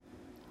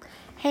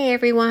Hey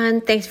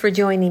everyone, thanks for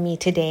joining me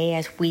today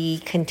as we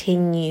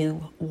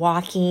continue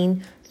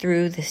walking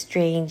through the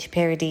strange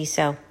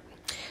paradiso.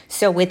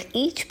 So with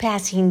each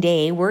passing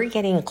day, we're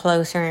getting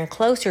closer and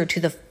closer to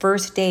the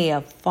first day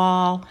of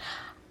fall.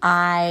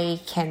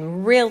 I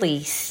can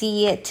really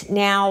see it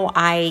now.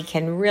 I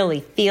can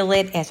really feel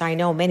it, as I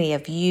know many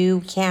of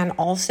you can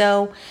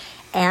also.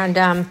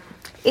 And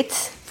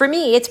for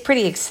me, it's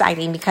pretty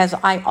exciting because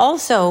I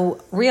also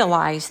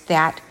realize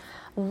that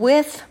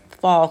with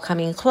fall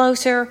coming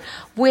closer,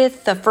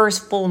 with the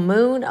first full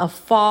moon of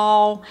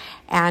fall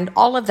and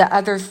all of the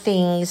other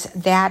things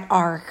that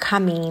are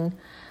coming,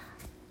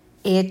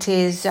 it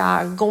is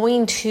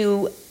going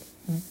to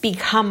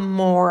become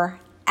more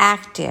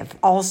active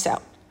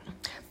also.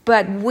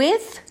 But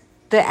with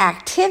the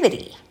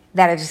activity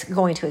that is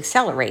going to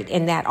accelerate,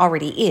 and that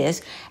already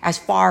is, as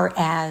far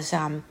as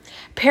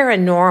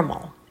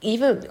paranormal,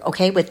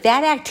 with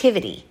that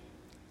activity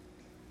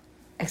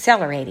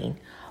accelerating,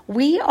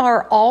 we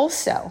are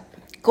also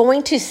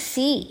going to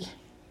see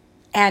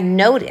and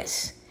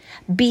notice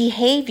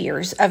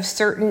behaviors of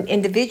certain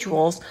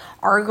individuals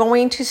are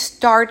going to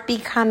start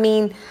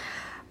becoming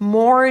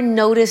more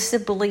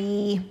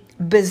noticeably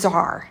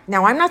bizarre.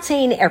 Now, I'm not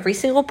saying every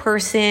single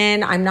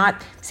person, I'm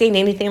not saying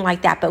anything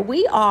like that, but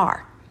we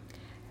are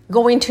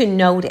going to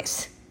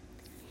notice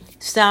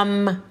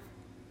some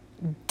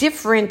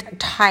different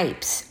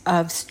types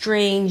of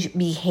strange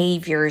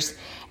behaviors.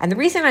 And the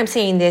reason I'm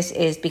saying this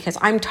is because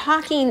I'm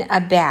talking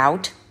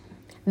about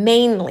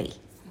mainly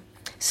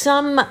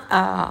some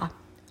of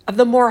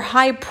the more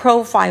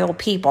high-profile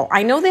people.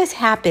 I know this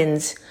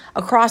happens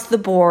across the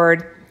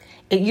board.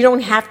 You don't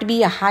have to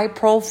be a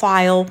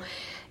high-profile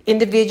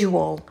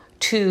individual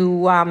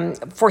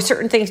for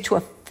certain things to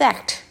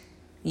affect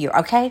you,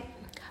 okay?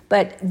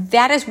 But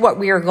that is what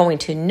we are going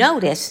to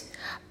notice,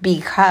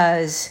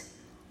 because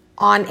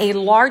on a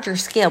larger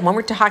scale, when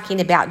we're talking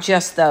about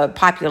just the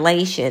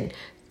population,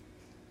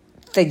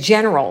 the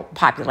general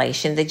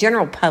population, the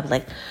general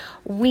public,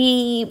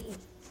 we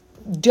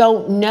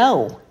don't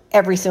know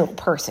every single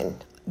person.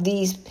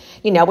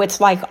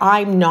 It's like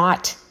I'm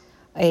not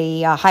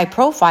a high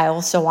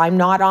profile, so I'm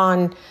not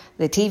on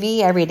the TV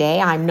every day.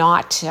 I'm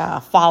not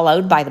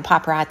followed by the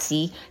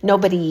paparazzi.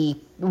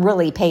 Nobody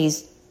really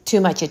pays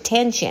too much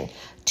attention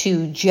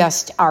to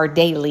just our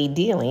daily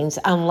dealings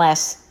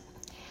unless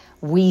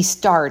we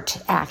start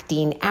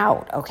acting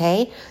out,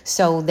 okay?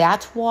 So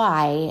that's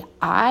why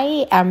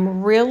I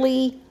am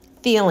really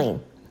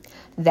feeling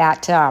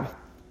that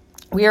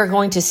we are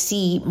going to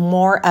see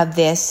more of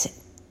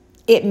this.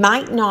 It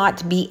might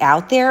not be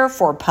out there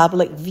for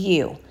public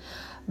view,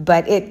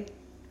 but it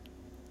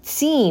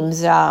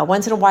seems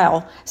once in a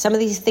while, some of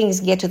these things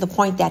get to the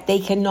point that they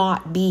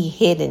cannot be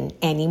hidden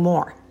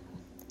anymore.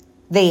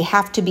 They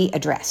have to be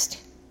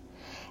addressed.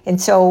 And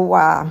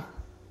so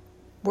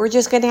we're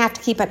just going to have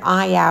to keep an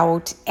eye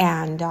out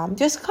and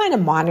just kind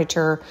of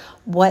monitor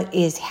what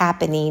is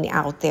happening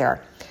out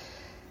there.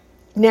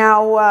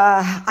 Now,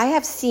 I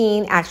have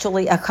seen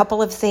actually a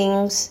couple of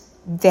things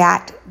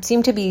that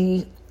seem to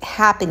be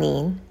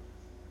happening,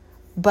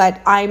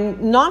 but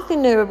I'm not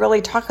going to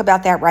really talk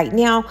about that right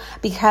now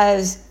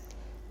because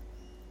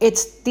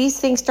these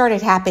things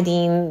started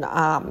happening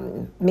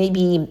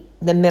maybe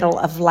the middle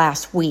of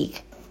last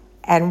week.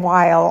 And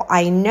while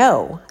I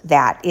know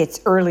that it's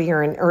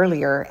earlier and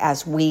earlier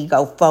as we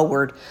go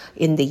forward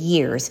in the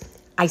years,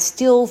 I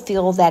still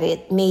feel that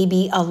it may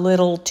be a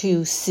little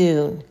too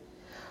soon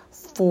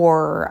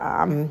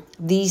for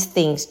these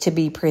things to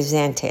be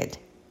presented.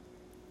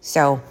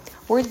 So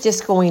we're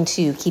just going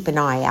to keep an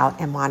eye out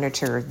and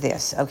monitor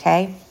this,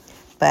 okay?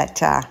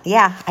 But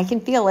I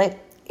can feel it.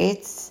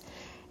 It's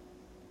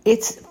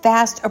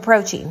fast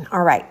approaching.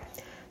 All right.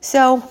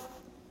 So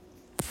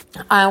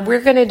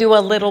we're going to do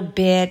a little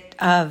bit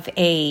of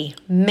a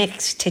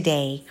mix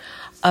today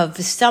of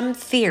some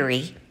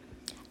theory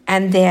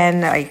and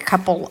then a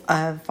couple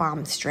of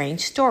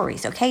strange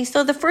stories, okay?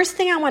 So the first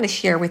thing I want to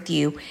share with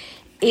you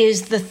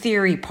is the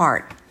theory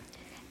part.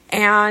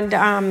 And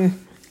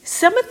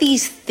some of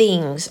these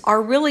things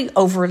are really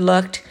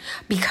overlooked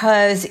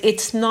because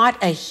it's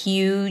not a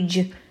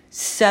huge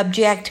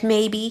subject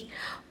maybe,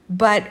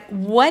 but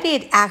what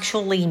it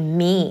actually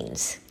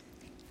means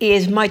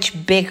is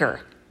much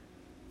bigger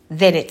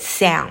than it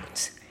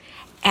sounds.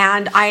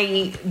 And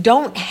I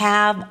don't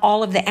have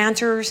all of the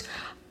answers.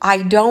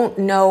 I don't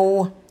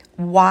know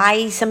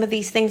why some of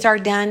these things are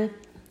done.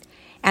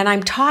 And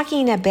I'm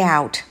talking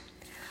about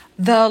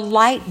the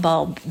light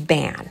bulb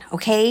ban,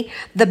 okay?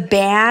 The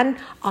ban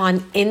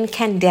on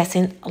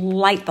incandescent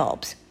light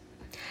bulbs.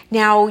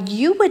 Now,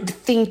 you would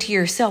think to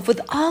yourself, with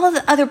all of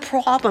the other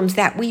problems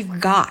that we've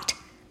got,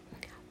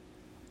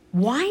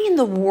 why in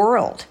the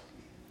world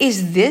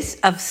is this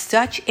of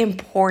such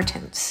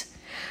importance?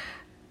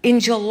 In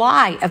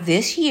July of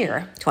this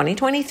year,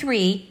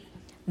 2023,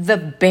 the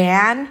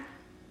ban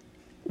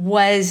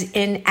was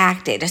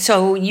enacted.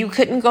 So you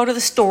couldn't go to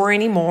the store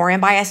anymore and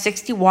buy a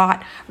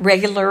 60-watt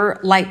regular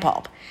light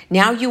bulb.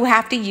 Now you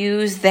have to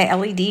use the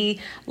LED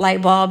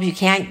light bulb. You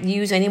can't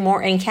use any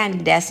more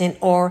incandescent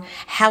or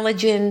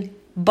halogen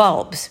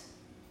bulbs.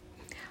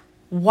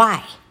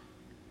 Why?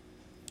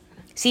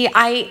 See,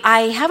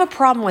 I have a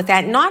problem with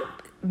that, not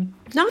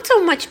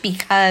so much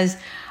because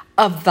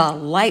of the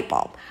light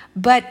bulb,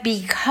 but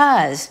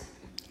because,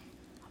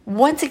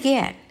 once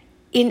again,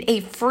 in a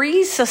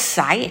free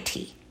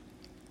society,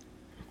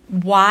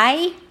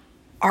 why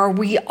are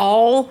we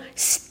all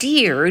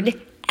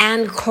steered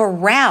and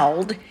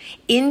corralled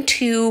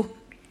into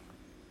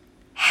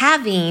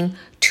having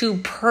to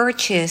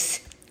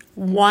purchase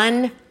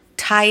one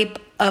type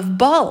of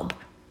bulb?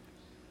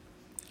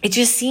 It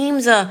just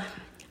seems a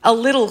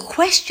little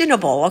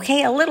questionable,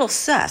 okay? A little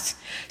sus.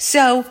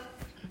 So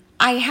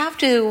I have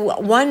to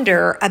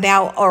wonder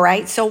about, all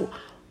right, so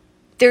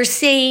they're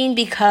saying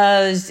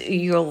because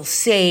you'll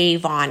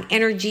save on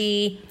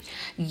energy,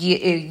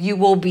 you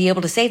will be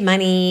able to save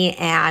money,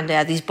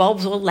 and these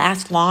bulbs will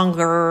last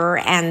longer,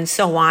 and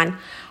so on.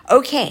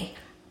 Okay,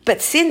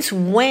 but since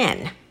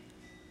when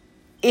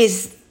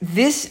is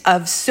this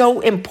of so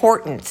much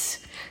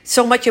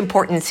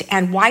importance,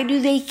 and why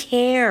do they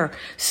care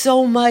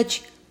so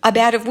much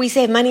about if we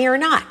save money or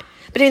not?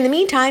 But in the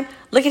meantime,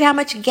 look at how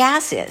much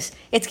gas is.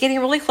 It's getting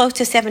really close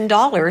to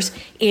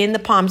 $7 in the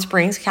Palm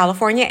Springs,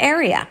 California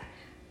area.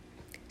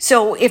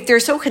 So if they're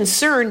so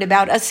concerned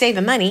about us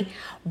saving money,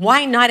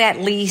 why not at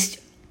least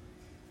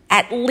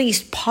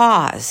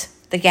pause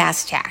the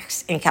gas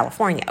tax in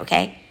California,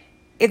 okay?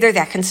 If they're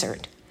that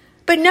concerned.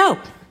 But no.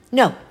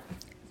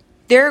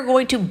 They're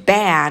going to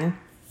ban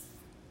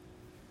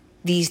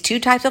these two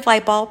types of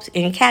light bulbs,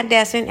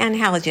 incandescent and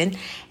halogen,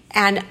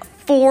 and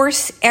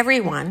force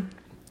everyone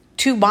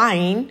to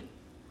buying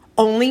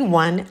only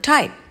one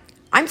type.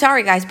 I'm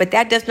sorry, guys, but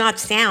that does not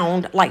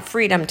sound like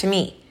freedom to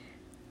me.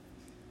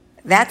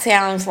 That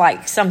sounds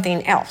like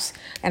something else.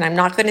 And I'm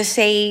not going to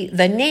say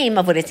the name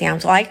of what it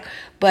sounds like,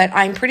 but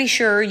I'm pretty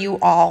sure you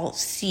all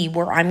see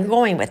where I'm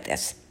going with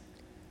this.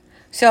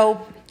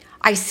 So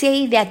I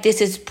say that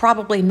this is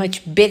probably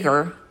much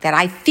bigger, that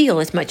I feel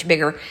is much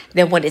bigger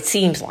than what it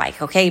seems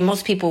like, okay?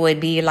 Most people would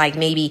be like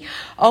maybe,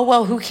 oh,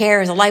 well, who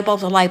cares? A light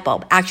bulb's a light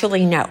bulb.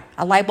 Actually, no.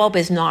 A light bulb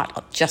is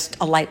not just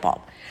a light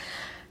bulb.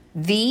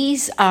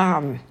 These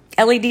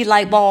LED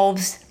light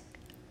bulbs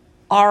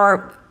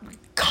are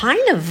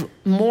kind of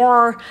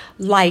more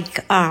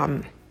like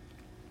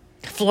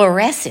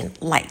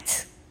fluorescent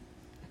lights.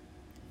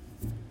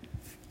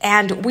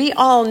 And we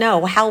all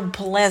know how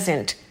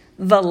pleasant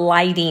the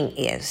lighting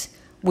is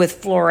with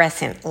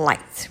fluorescent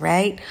lights,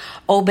 right?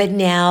 Oh, but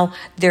now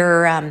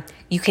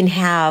you can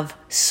have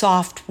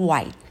soft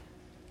white.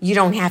 You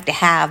don't have to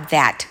have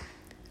that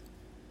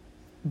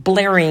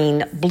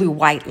blaring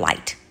blue-white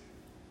light.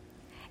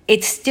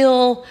 It's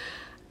still,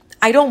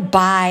 I don't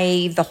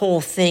buy the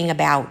whole thing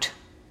about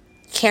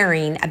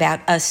caring about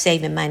us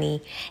saving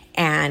money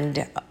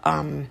and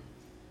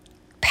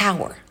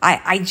power.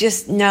 I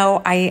just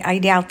know, I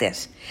doubt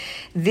this.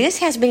 This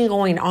has been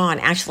going on,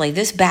 actually,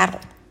 this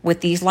battle with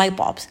these light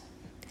bulbs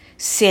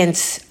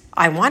since,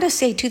 I want to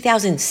say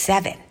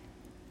 2007.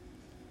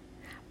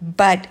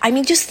 But, I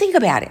mean, just think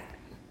about it.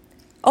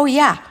 Oh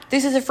yeah,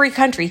 this is a free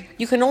country.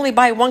 You can only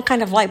buy one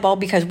kind of light bulb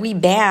because we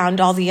banned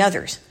all the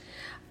others.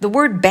 The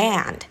word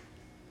banned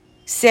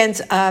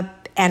sends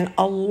up an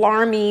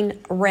alarming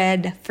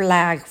red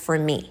flag for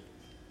me.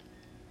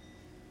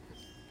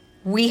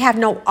 We have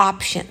no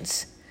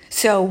options.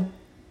 So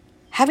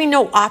having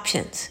no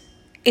options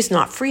is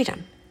not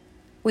freedom.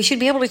 We should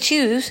be able to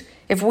choose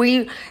if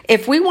we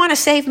want to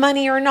save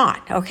money or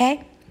not,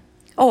 okay?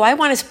 Oh, I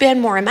want to spend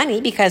more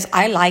money because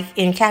I like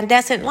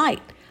incandescent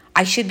light.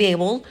 I should be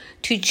able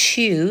to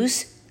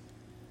choose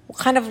what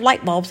kind of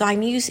light bulbs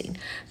I'm using.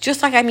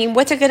 Just like,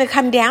 what's it going to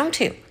come down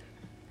to?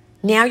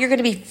 Now you're going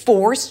to be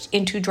forced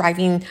into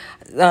driving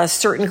a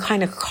certain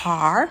kind of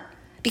car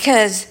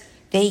because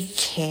they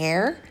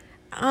care?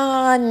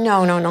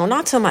 No,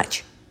 not so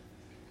much.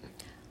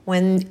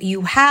 When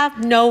you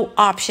have no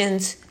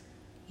options,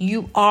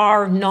 you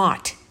are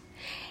not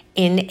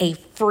in a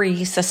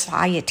free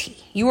society.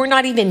 You are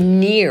not even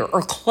near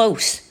or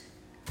close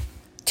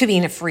to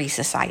being a free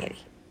society.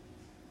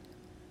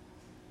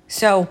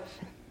 So,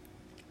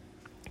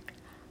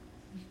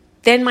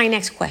 then my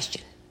next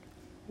question.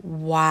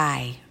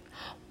 Why?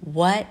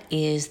 What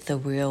is the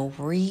real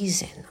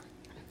reason?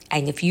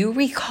 And if you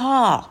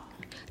recall,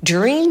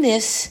 during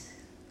this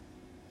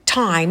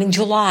time in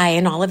July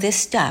and all of this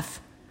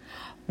stuff,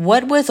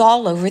 what was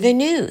all over the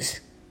news?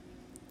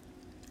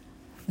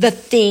 The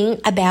thing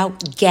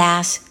about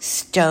gas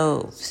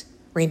stoves.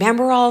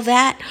 Remember all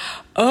that?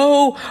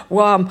 Oh,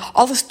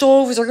 all the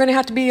stoves are going to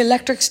have to be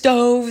electric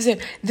stoves and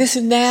this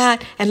and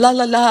that and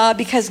la,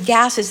 because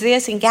gas is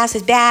this and gas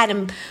is that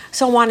and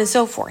so on and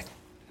so forth.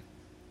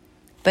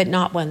 But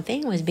not one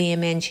thing was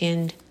being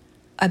mentioned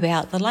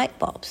about the light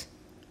bulbs.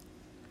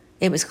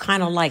 It was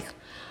kind of like,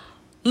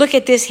 look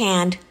at this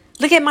hand,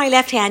 look at my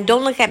left hand,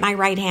 don't look at my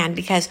right hand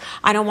because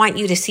I don't want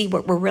you to see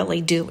what we're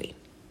really doing.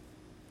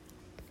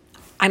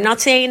 I'm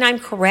not saying I'm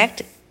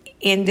correct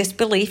in this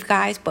belief,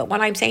 guys, but what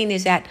I'm saying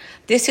is that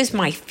this is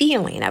my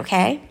feeling,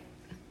 okay?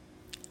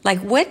 Like,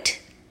 what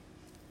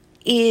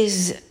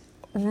is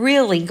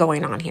really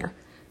going on here?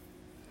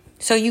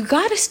 So you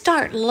got to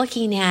start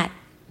looking at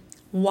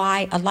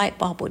why a light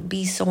bulb would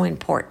be so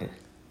important.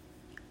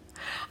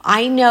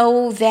 I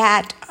know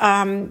that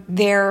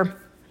they're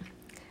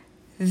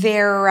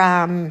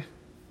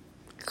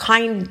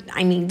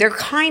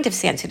kind of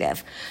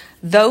sensitive.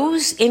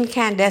 Those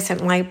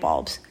incandescent light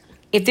bulbs,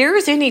 if there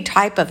is any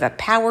type of a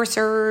power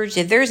surge,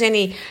 if there's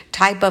any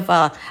type of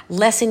a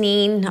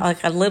lessening,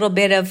 like a little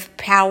bit of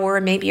power,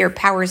 maybe your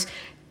power's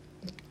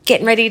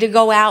getting ready to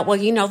go out,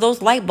 well,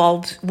 those light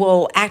bulbs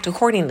will act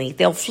accordingly.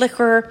 They'll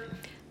flicker,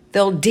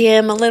 they'll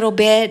dim a little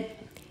bit,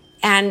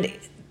 and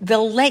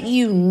they'll let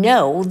you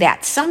know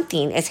that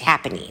something is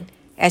happening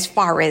as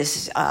far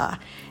as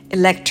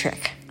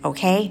electric,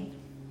 okay?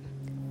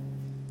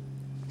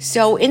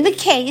 So in the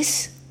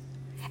case,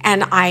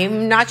 and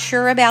I'm not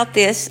sure about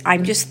this,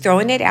 I'm just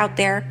throwing it out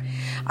there,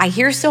 I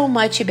hear so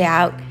much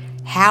about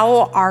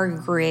how our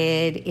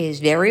grid is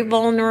very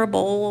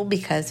vulnerable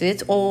because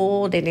it's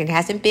old and it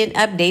hasn't been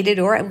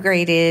updated or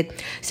upgraded.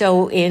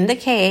 So in the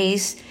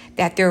case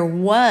that there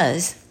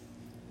was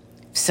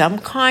some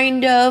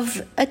kind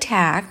of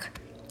attack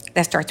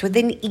that starts with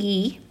an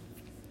E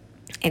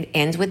and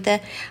ends with the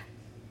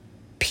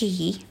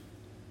P,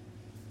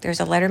 there's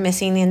a letter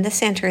missing in the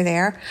center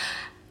there,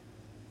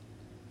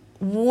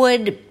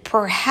 would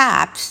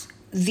perhaps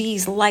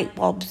these light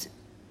bulbs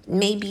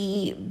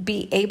maybe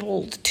be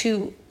able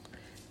to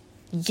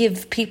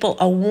give people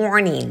a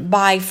warning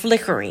by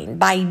flickering,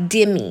 by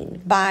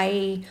dimming,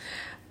 by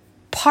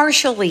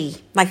partially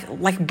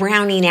like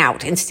browning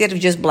out instead of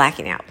just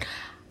blacking out.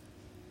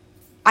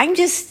 I'm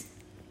just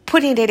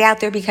putting it out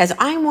there because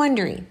I'm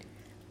wondering,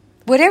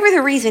 whatever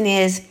the reason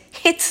is,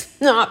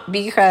 it's not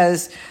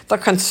because the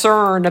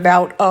concern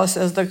about us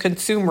as the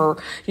consumer,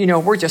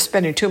 we're just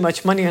spending too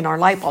much money on our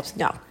light bulbs.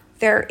 No,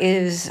 there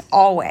is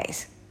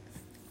always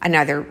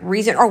another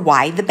reason, or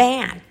why the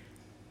ban.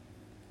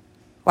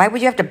 Why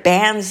would you have to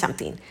ban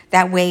something?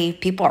 That way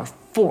people are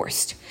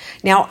forced.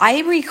 Now,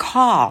 I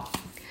recall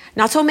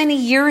not so many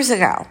years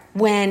ago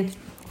when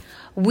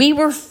we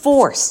were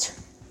forced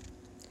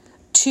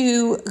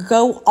to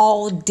go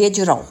all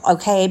digital,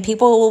 okay?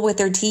 People with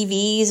their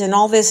TVs and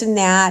all this and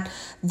that,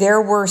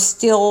 there were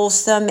still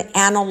some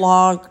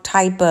analog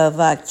type of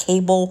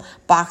cable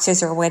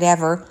boxes or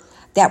whatever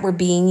that were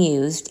being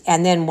used.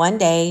 And then one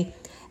day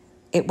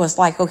it was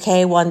like,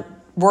 okay, well,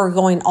 we're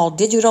going all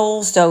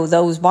digital, so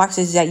those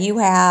boxes that you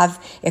have,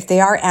 if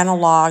they are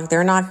analog,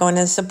 they're not going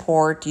to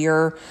support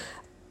your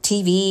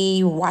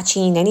TV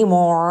watching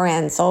anymore,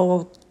 and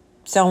so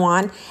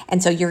on.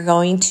 And so you're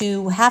going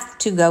to have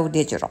to go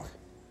digital.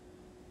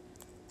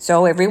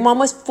 So everyone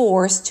was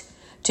forced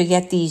to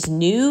get these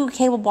new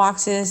cable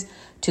boxes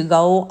to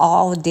go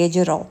all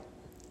digital.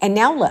 And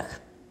now look,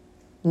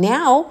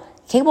 now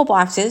cable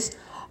boxes,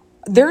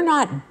 they're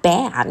not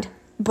banned,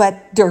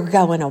 but they're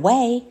going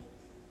away.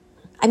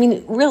 I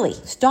mean, really,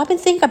 stop and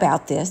think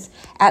about this.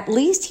 At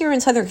least here in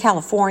Southern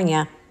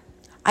California,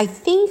 I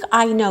think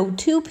I know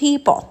 2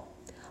 people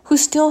who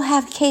still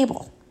have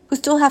cable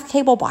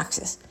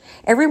boxes.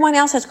 Everyone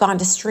else has gone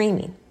to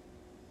streaming.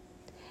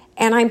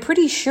 And I'm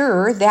pretty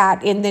sure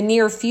that in the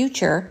near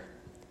future,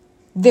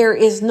 there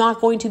is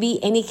not going to be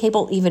any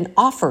cable even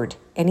offered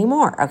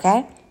anymore,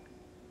 okay?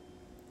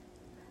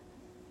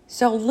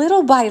 So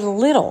little by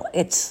little,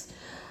 it's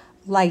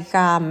like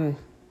a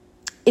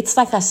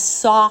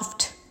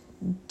soft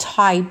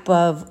type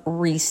of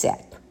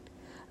reset,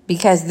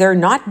 because they're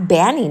not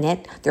banning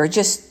it, they're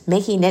just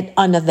making it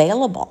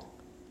unavailable,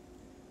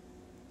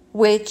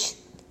 which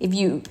if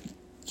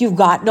you've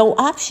got no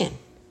option.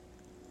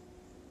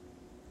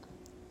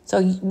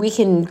 So we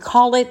can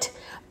call it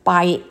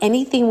by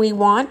anything we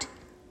want,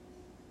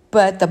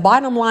 but the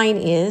bottom line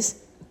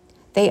is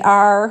they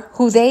are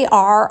who they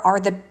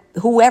are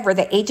whoever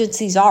the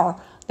agencies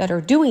are that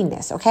are doing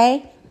this,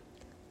 okay?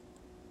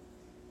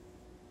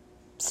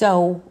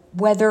 So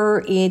whether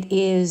it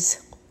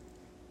is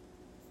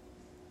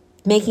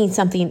making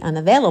something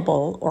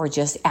unavailable or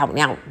just out and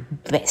out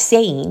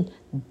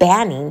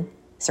banning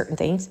certain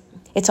things,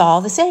 it's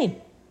all the same.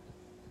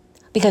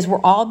 Because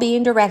we're all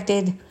being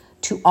directed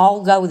to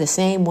all go the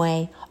same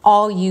way,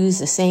 all use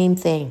the same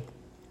thing.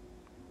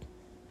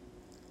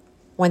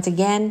 Once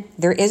again,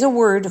 there is a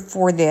word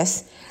for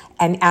this,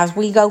 and as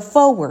we go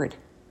forward,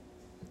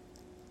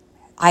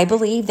 I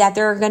believe that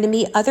there are going to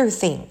be other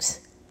things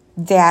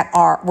that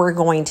we're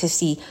going to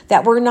see,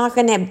 that we're not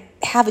going to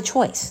have a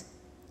choice.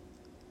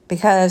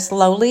 Because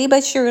slowly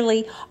but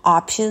surely,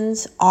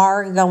 options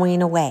are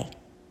going away.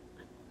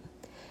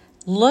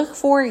 Look,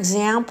 for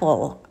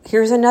example,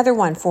 here's another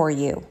one for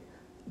you.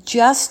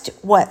 Just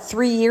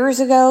 4 years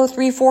ago,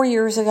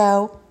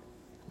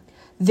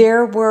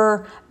 there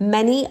were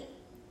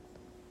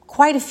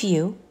quite a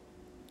few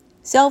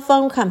cell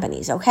phone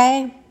companies,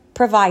 okay?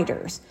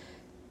 Providers.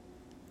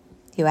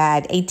 You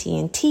had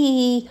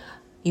AT&T,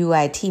 you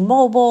had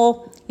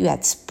T-Mobile, you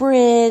had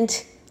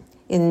Sprint,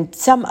 and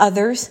some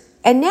others.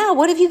 And now,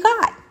 what have you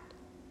got?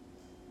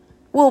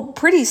 Well,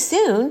 pretty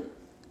soon,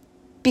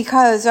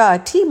 because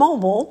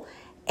T-Mobile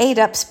ate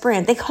up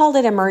Sprint, they called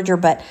it a merger,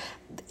 but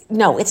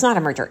no, it's not a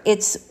merger.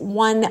 It's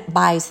one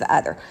buys the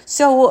other.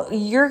 So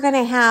you're going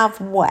to have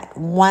what?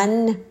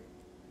 One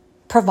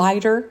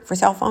provider for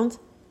cell phones?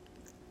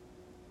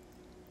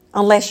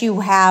 Unless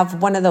you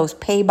have one of those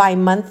pay by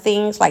month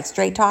things like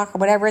Straight Talk or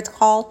whatever it's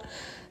called.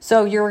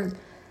 So you're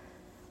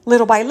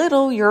little by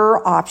little,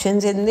 your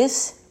options in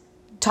this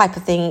type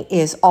of thing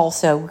is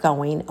also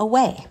going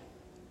away.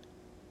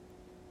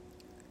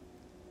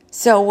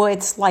 So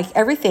it's like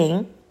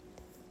everything,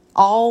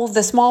 all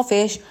the small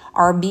fish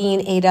are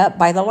being ate up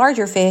by the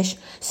larger fish.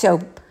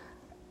 So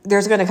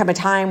there's going to come a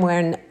time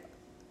when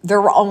there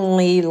are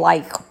only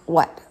like,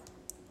 what,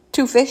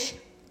 2 fish?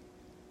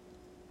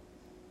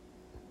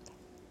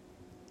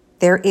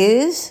 There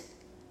is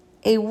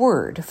a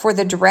word for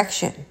the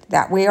direction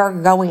that we are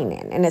going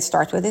in, and it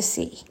starts with a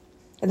C.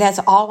 And that's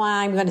all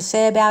I'm going to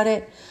say about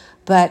it.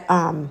 But,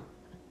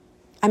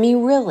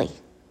 really.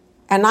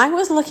 And I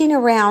was looking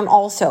around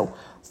also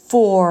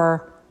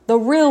for the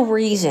real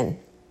reason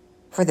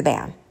for the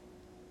ban.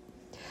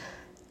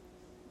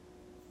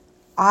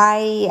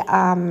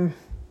 I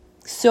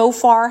so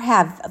far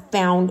have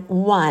found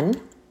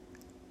one,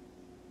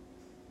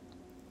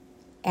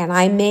 and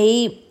I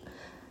may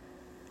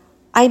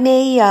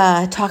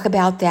talk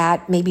about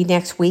that maybe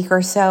next week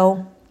or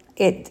so.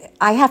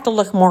 I have to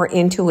look more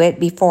into it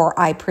before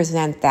I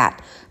present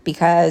that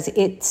because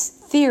it's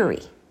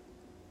theory.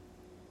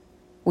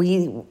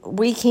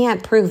 We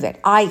can't prove it.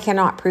 I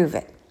cannot prove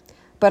it.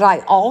 But I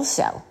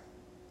also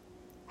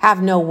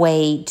have no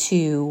way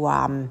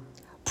to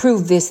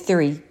prove this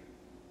theory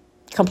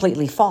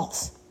completely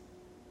false.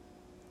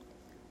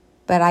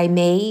 But I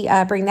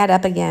may bring that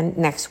up again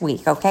next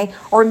week, okay?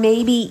 Or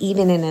maybe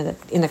even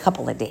in a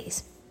couple of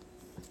days.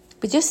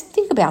 But just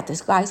think about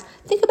this, guys.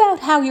 Think about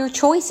how your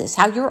choices,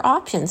 how your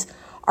options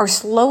are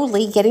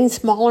slowly getting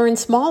smaller and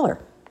smaller.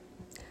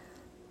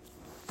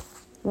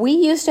 We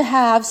used to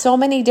have so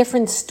many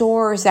different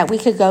stores that we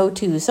could go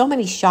to, so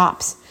many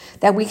shops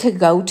that we could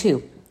go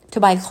to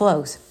buy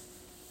clothes.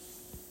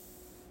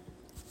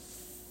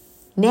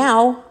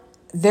 Now,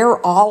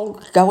 they're all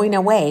going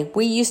away.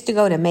 We used to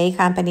go to May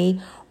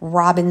Company,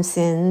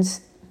 Robinsons,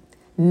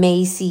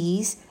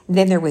 Macy's.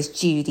 Then there was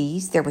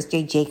Judy's, there was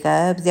J.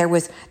 Jacobs, there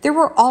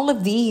were all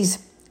of these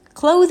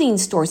clothing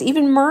stores,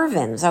 even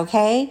Mervyn's,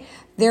 okay?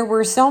 There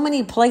were so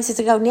many places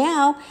to go.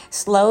 Now,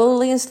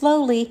 slowly and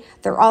slowly,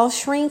 they're all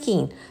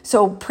shrinking.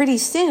 So pretty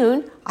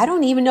soon, I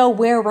don't even know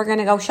where we're going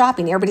to go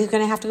shopping. Everybody's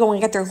going to have to go and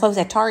get their clothes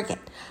at Target.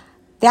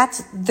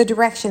 That's the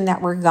direction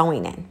that we're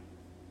going in.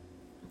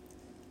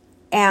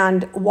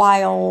 And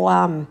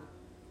while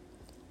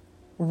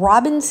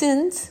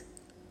Robinsons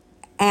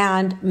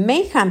and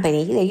May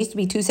Company, they used to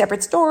be 2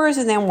 separate stores,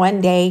 and then one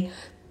day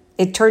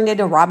it turned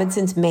into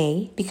Robinsons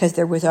May because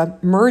there was a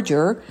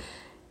merger,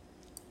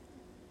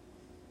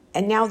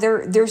 and now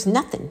there's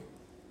nothing.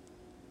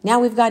 Now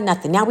we've got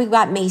nothing. Now we've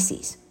got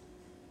Macy's.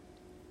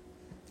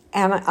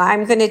 And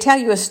I'm going to tell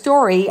you a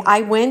story.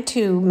 I went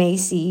to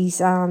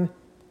Macy's. I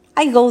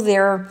go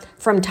there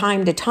from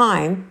time to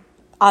time.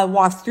 I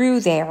walk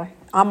through there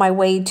on my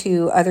way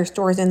to other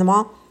stores in the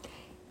mall.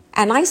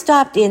 And I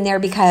stopped in there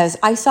because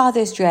I saw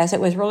this dress. It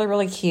was really,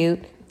 really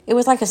cute. It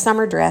was like a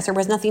summer dress. There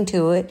was nothing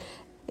to it.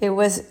 It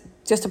was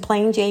just a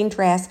plain Jane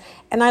dress.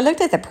 And I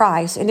looked at the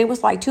price, and it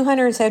was like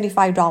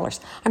 $275.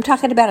 I'm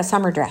talking about a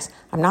summer dress.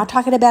 I'm not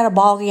talking about a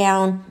ball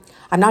gown.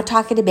 I'm not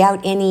talking about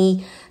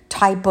any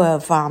type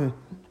of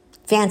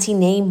fancy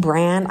name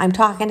brand. I'm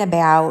talking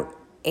about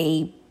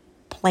a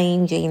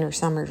plain Jane or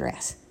summer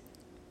dress.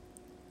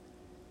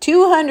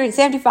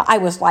 $275. I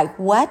was like,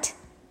 what?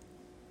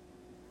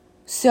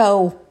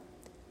 So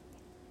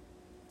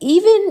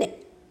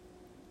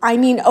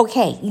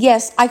okay,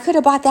 yes, I could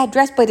have bought that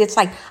dress, but it's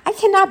like, I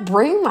cannot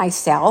bring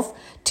myself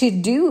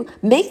to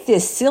make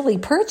this silly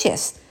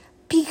purchase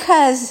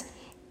because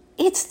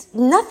it's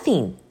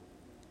nothing.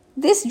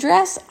 This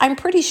dress, I'm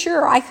pretty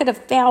sure I could have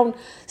found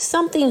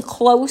something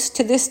close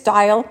to this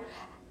style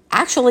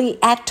actually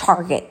at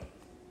Target.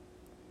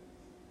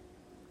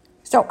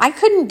 So I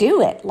couldn't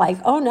do it. Like,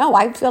 oh no,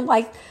 I feel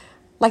like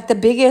the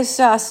biggest,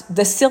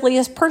 the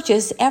silliest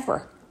purchase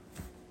ever.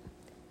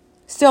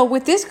 So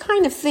with this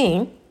kind of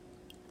thing,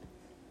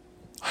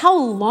 how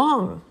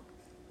long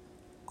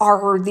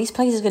are these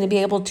places going to be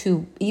able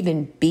to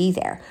even be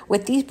there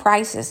with these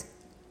prices?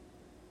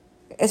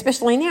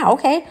 Especially now,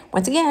 okay,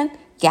 once again,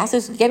 gas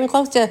is getting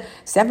close to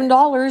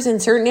 $7 in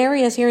certain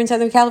areas here in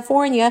Southern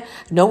California.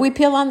 No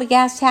repeal on the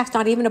gas tax,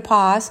 not even a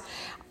pause.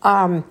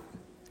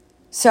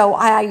 So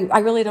I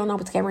really don't know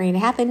what's going to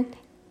happen.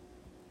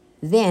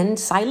 Then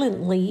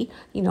silently,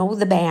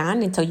 the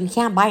ban, and so you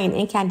can't buy an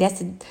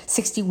incandescent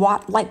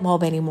 60-watt light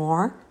bulb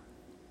anymore.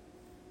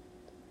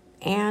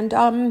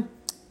 And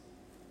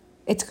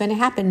it's going to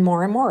happen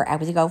more and more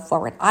as we go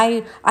forward.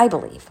 I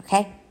believe,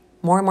 okay?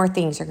 More and more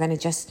things are going to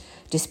just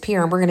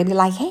disappear, and we're going to be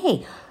like,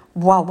 hey,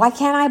 well, why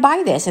can't I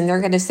buy this? And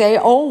they're going to say,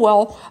 oh,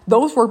 well,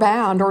 those were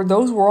banned, or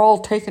those were all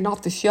taken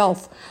off the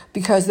shelf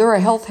because they're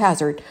a health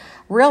hazard.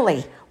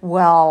 Really?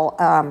 Well,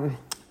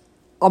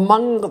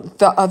 among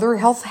the other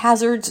health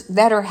hazards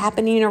that are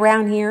happening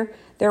around here,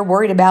 they're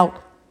worried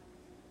about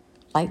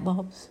light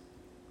bulbs,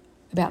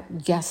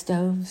 about gas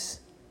stoves,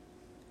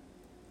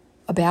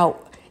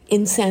 about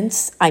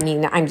incense. I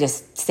mean, I'm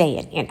just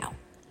saying,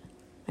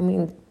 I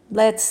mean,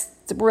 let's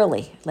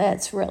really.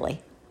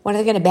 When are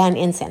they going to ban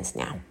incense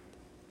now?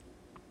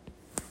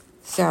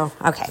 So,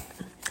 okay.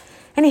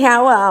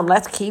 Anyhow,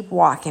 let's keep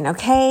walking,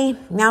 okay?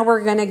 Now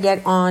we're going to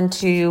get on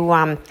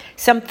to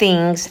some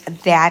things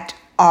that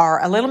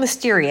are a little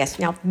mysterious.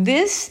 Now,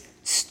 this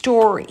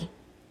story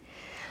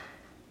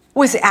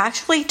was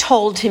actually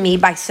told to me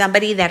by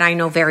somebody that I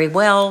know very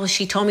well.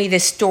 She told me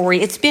this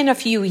story. It's been a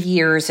few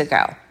years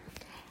ago.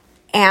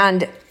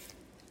 And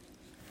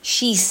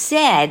she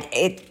said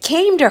it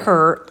came to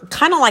her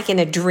kind of like in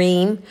a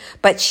dream,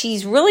 but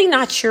she's really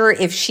not sure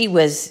if she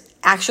was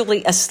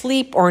actually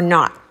asleep or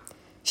not.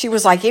 She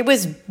was like, it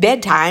was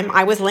bedtime.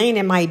 I was laying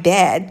in my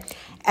bed.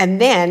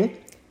 And then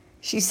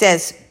she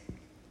says,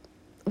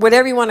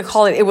 whatever you want to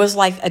call it, it was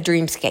like a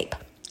dreamscape.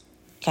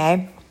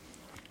 Okay?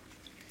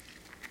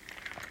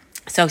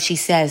 So she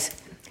says,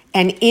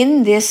 and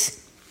in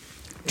this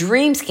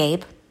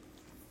dreamscape,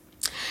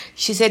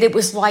 she said it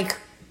was like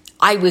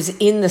I was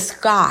in the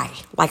sky,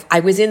 like I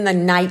was in the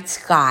night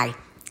sky.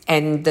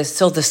 And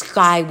so the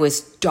sky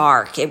was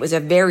dark. It was a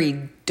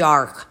very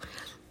dark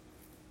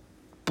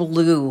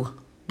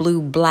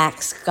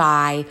blue-black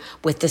sky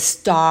with the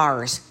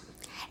stars.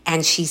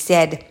 And she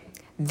said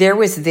there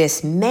was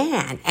this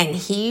man, and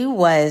he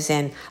was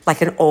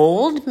like an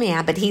old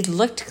man, but he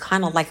looked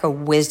kind of like a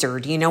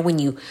wizard. You know, when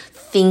you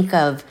think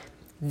of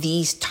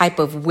these type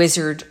of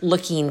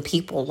wizard-looking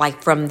people,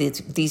 like from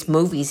these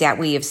movies that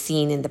we have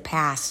seen in the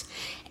past.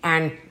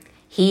 And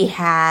he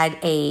had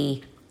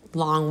a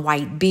long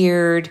white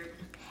beard,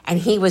 and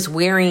he was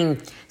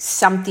wearing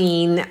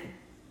something.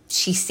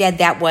 She said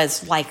that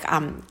was like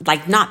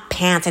not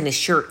pants and a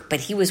shirt, but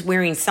he was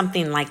wearing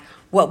something like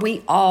what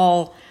we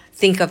all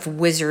think of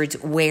wizards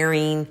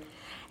wearing.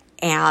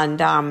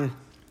 And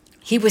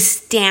he was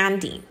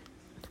standing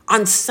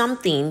on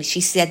something,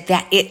 she said,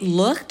 that it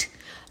looked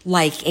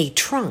like a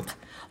trunk.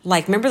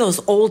 Like, remember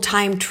those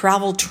old-time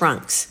travel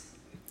trunks?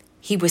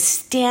 He was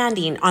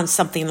standing on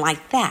something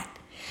like that.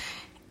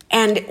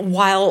 And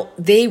while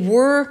they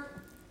were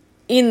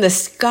in the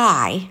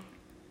sky,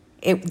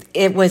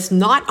 it was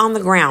not on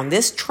the ground.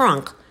 This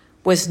trunk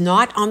was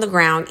not on the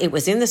ground. It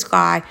was in the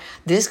sky.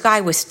 This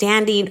guy was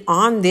standing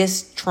on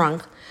this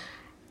trunk.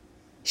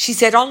 She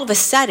said all of a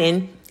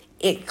sudden,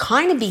 it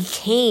kind of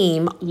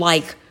became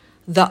like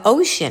the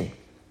ocean,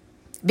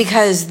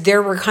 because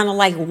there were kind of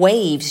like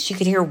waves. She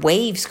could hear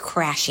waves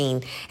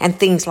crashing and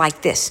things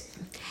like this.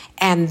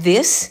 And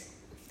this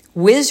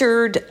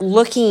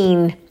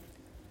wizard-looking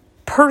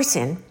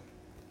person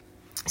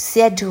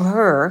said to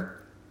her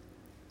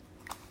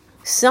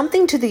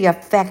something to the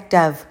effect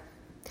of,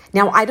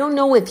 now I don't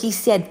know if he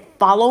said,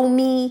 follow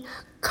me,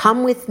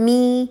 come with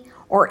me,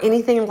 or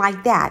anything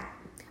like that,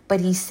 but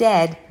he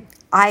said,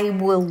 I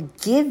will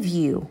give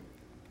you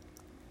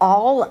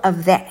all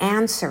of the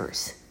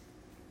answers.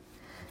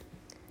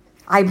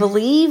 I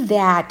believe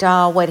that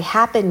what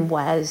happened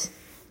was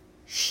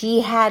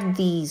she had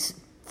these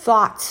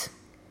thoughts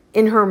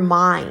in her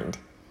mind,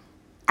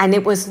 and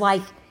it was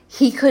like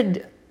he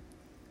could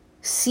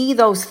see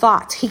those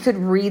thoughts. He could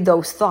read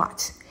those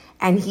thoughts,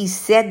 and he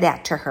said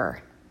that to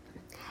her.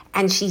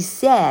 And she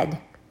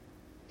said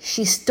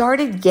she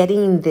started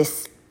getting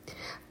this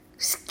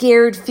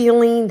scared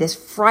feeling, this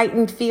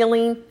frightened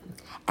feeling,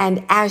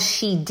 and as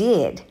she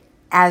did,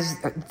 as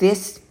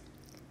this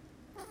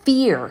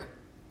fear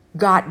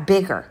got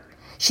bigger,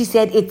 she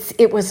said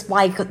it was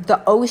like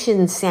the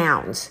ocean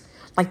sounds,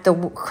 like the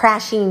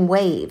crashing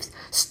waves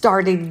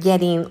started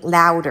getting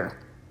louder,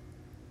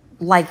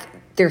 like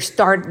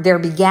there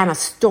began a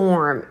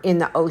storm in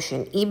the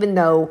ocean, even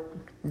though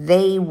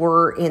they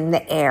were in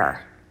the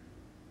air.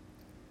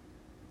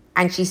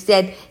 And she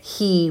said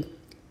he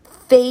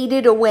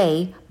faded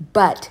away,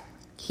 but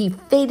he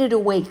faded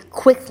away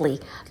quickly,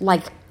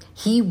 like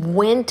he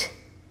went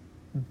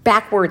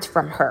backwards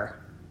from her,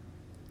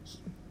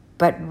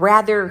 but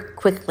rather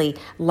quickly,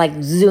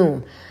 like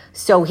zoom.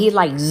 So he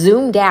like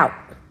zoomed out,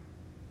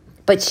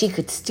 but she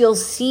could still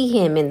see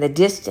him in the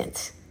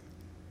distance.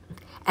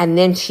 And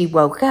then she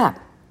woke up.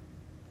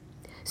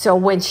 So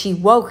when she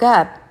woke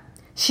up,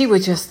 she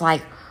was just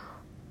like,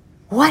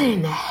 what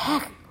in the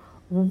heck?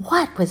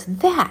 What was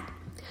that?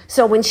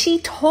 So when she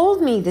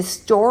told me this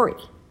story,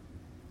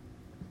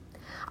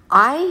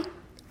 I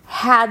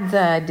had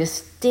the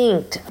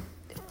distinct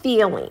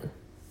feeling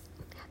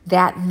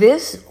that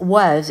this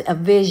was a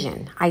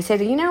vision. I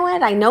said, you know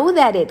what? I know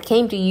that it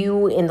came to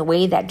you in the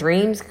way that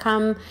dreams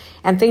come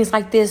and things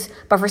like this,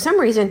 but for some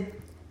reason,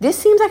 this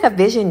seems like a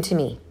vision to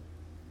me.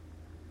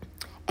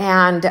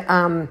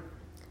 And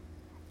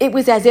it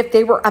was as if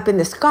they were up in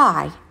the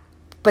sky,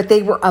 but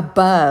they were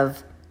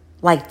above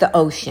like the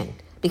ocean,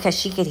 because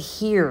she could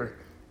hear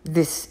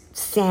this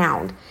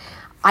sound.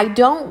 I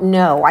don't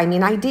know. I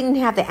mean, I didn't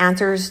have the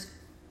answers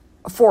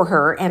for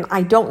her, and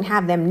I don't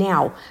have them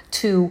now,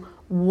 to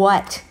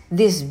what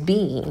this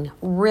being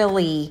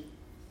really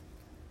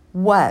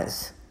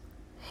was.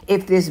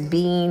 If this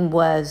being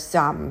was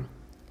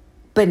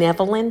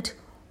benevolent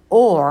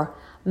or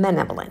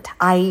malevolent.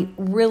 I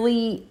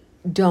really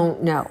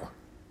don't know.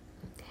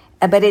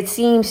 But it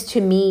seems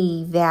to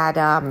me that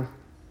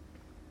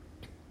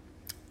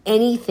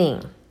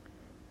anything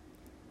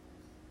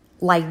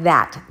like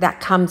that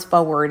comes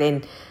forward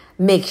and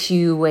makes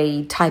you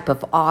a type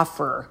of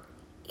offer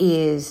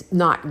is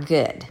not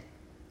good.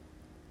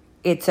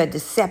 It's a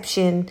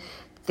deception.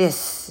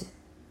 This,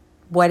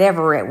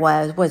 whatever it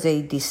was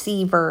a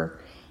deceiver.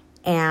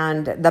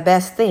 And the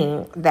best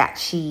thing that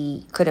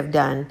she could have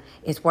done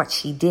is what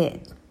she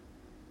did.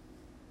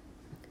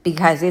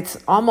 Because it's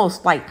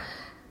almost like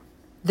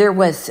there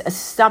was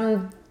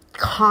some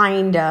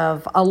kind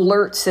of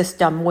alert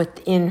system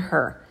within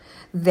her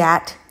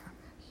that,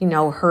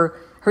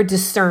 her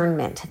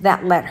discernment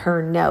that let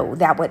her know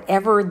that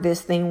whatever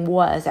this thing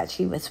was that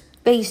she was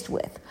faced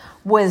with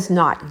was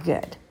not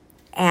good.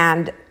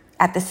 And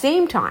at the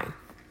same time,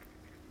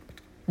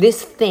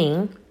 this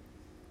thing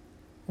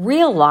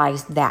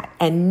realized that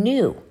and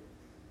knew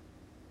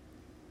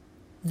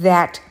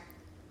that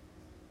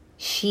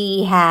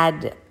she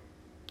had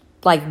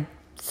like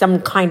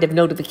some kind of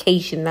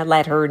notification that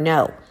let her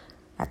know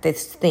that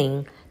this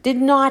thing did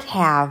not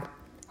have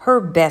her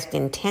best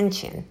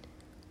intention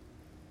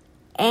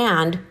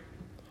and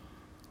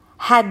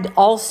had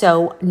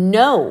also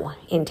no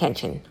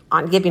intention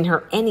on giving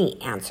her any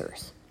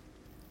answers.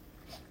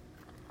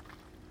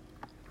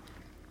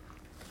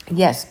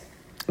 Yes,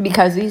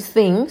 because these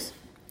things,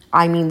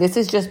 this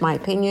is just my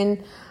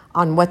opinion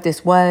on what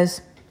this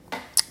was,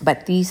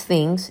 but these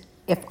things,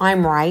 if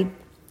I'm right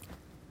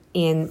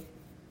in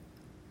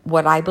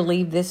what I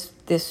believe this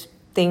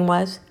thing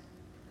was,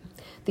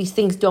 these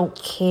things don't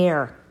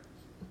care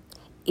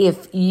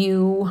if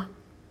you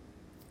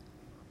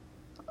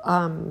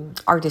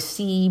are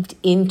deceived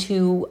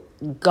into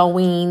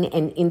going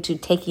and into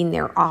taking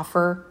their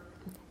offer.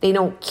 They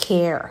don't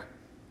care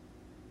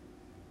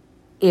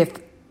if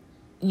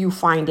you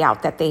find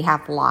out that they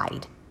have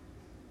lied.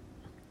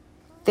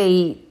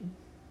 They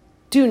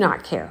do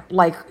not care.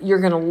 Like, you're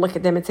going to look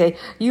at them and say,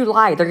 you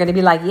lied. They're going to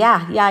be like,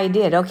 yeah, I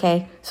did.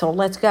 Okay, so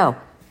let's go.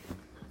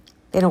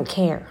 They don't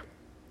care.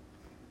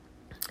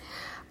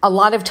 A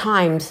lot of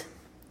times,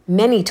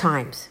 many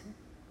times,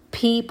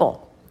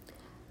 people,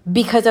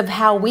 because of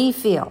how we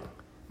feel,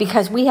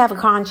 because we have a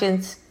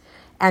conscience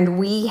and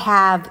we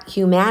have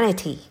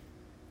humanity,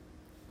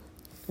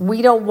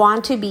 we don't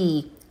want to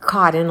be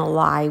caught in a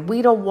lie.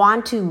 We don't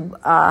want to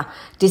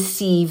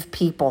deceive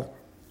people.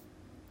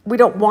 We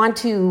don't want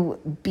to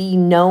be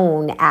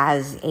known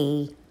as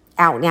a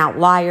out-and-out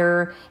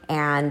liar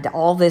and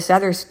all this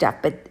other stuff.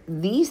 But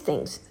these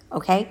things,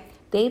 okay,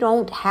 they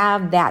don't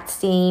have that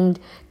same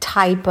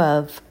type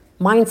of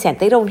mindset.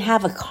 They don't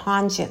have a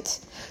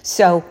conscience.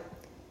 So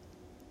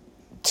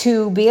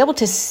to be able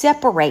to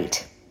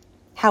separate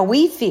how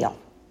we feel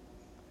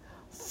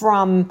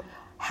from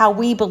how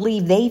we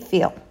believe they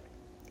feel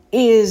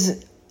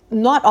is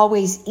not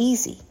always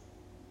easy.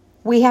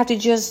 We have to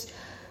just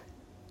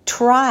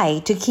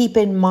try to keep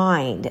in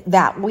mind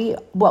that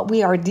what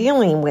we are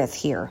dealing with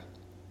here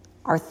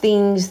are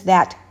things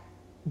that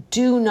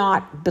do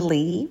not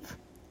believe,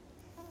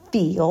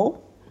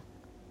 feel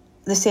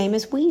the same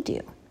as we do.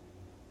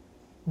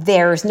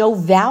 There's no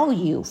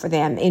value for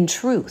them in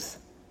truth.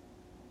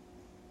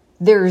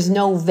 There's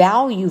no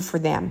value for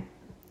them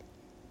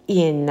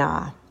in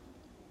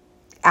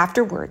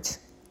afterwards,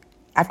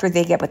 after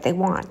they get what they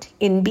want.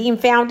 In being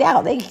found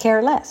out, they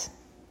care less.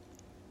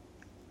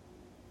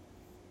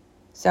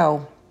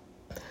 So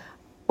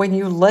when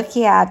you look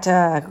at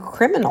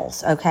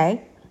criminals,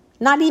 okay,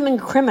 not even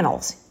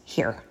criminals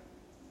here,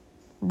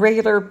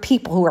 regular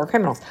people who are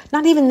criminals,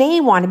 not even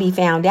they want to be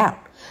found out.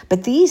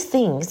 But these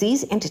things,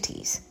 these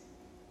entities,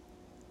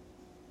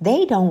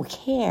 they don't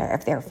care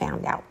if they're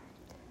found out.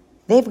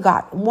 They've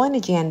got one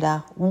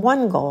agenda,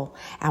 one goal,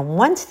 and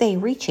once they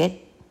reach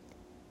it,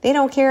 they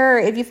don't care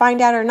if you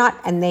find out or not,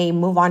 and they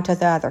move on to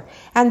the other.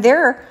 And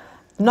they're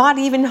not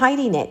even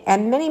hiding it.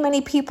 And many,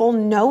 many people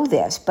know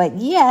this, but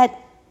yet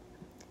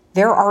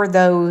there are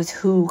those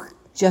who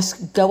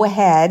just go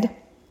ahead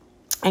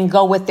and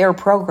go with their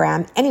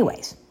program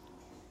anyways.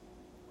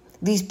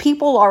 These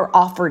people are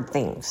offered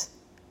things.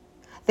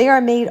 They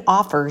are made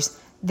offers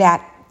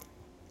that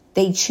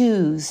they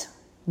choose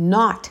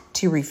not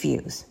to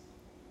refuse.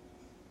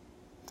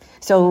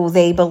 So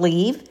they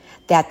believe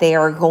that they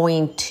are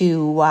going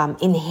to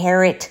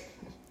inherit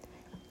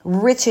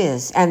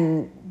riches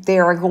and they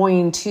are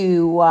going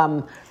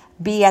to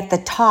be at the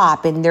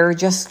top and they're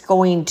just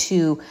going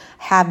to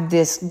have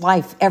this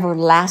life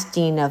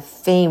everlasting of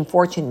fame,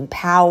 fortune,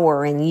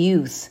 power, and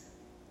youth.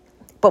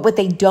 But what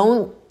they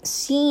don't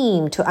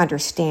seem to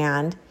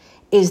understand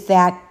is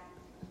that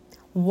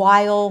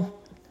while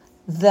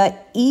the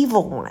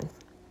evil one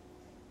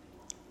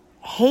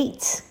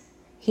hates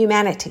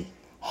humanity,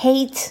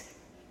 hates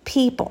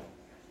people,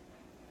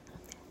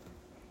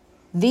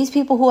 these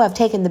people who have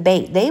taken the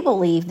bait, they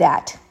believe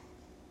that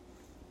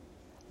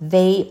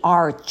they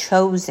are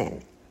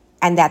chosen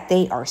and that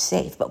they are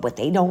safe. But what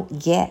they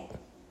don't get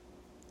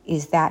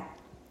is that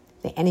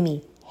the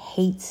enemy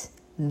hates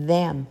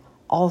them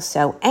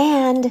also,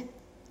 and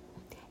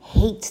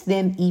hates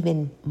them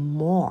even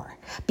more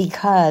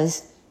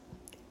because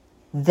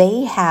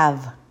they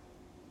have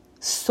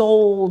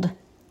sold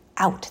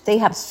out. They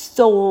have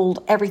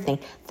sold everything.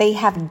 They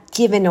have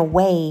given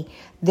away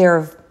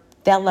their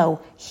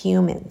fellow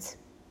humans.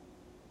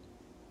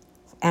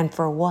 And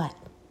for what?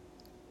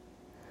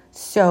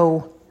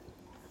 So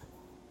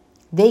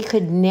they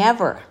could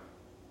never,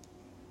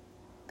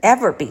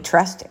 ever be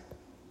trusted.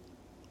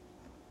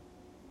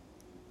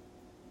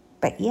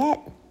 But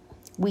yet,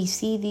 we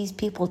see these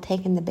people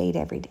taking the bait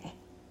every day.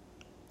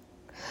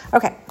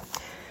 Okay,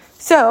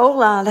 so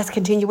let's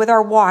continue with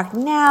our walk.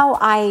 Now,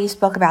 I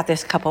spoke about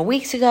this a couple of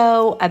weeks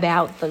ago,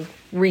 about the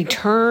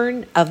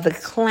return of the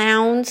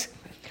clowns.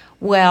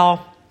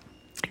 Well,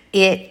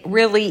 it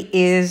really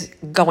is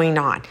going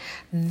on.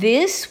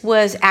 This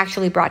was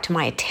actually brought to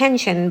my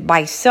attention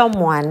by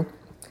someone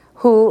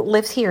who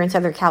lives here in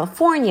Southern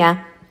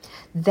California,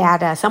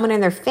 that someone in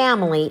their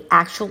family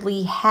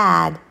actually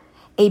had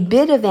a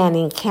bit of an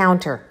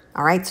encounter.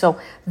 All right, so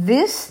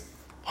this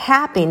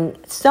happened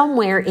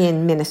somewhere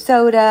in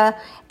Minnesota,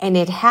 and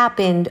it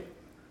happened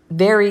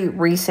very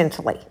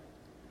recently.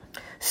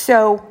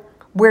 So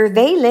where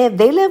they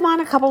live on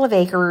a couple of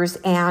acres,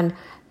 and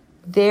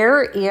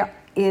there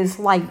is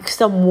like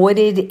some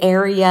wooded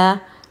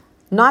area,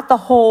 not the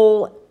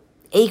whole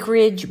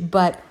acreage,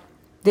 but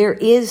there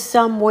is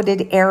some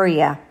wooded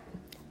area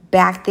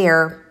back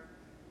there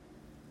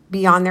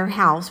beyond their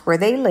house where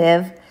they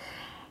live.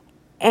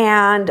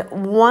 And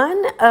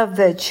one of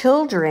the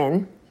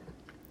children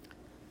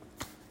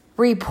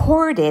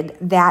reported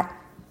that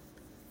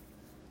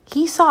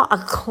he saw a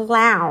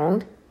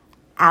clown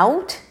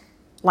out,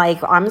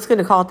 like I'm just going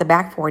to call it the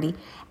back 40,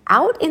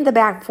 out in the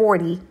back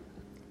 40,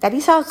 that he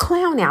saw a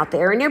clown out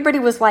there. And everybody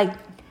was like,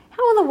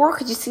 how in the world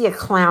could you see a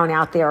clown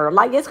out there?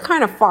 Like, it's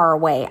kind of far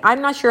away.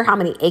 I'm not sure how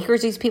many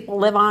acres these people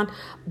live on,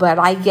 but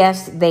I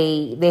guess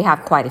they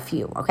have quite a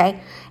few,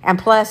 okay? And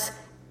plus,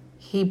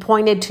 he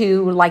pointed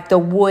to like the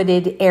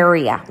wooded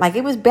area, like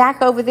it was back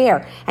over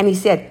there. And he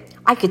said,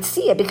 I could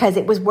see it because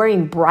it was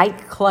wearing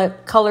bright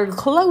colored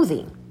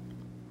clothing.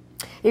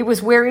 It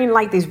was wearing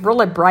like these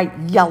really bright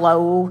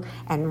yellow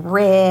and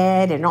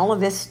red and all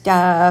of this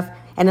stuff.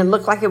 And it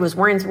looked like it was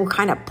wearing some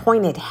kind of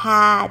pointed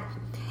hat.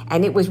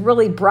 And it was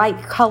really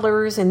bright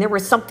colors. And there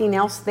was something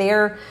else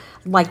there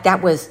like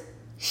that was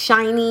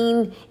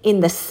shining in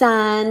the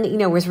sun,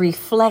 was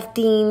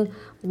reflecting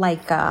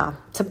like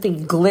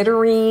something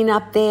glittering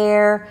up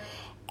there.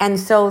 And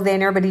so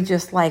then everybody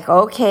just like,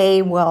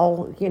 okay,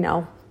 well,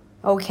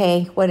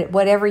 okay,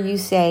 whatever you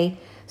say.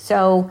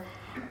 So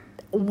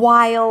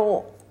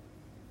while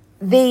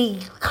they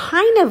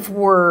kind of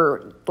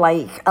were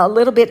like a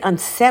little bit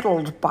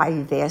unsettled by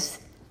this,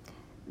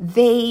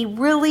 they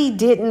really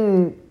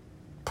didn't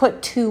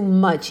put too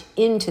much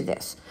into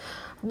this.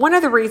 One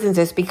of the reasons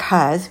is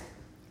because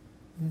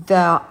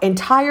the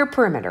entire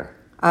perimeter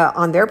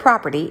on their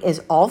property is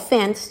all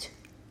fenced,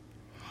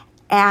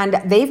 and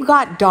they've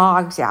got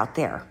dogs out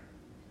there.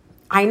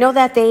 I know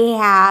that they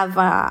have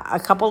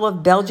a couple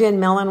of Belgian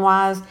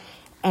Malinois,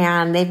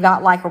 and they've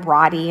got like a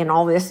Rottie and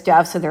all this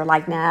stuff. So they're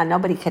like, nah,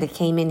 nobody could have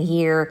came in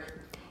here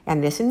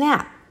and this and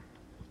that.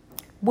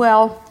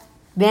 Well,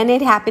 then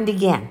it happened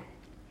again.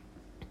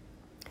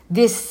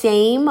 This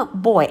same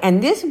boy,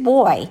 and this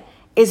boy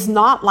is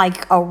not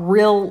like a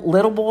real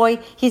little boy.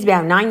 He's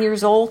about 9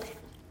 years old.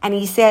 And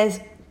he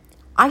says,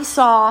 I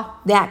saw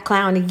that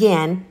clown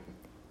again.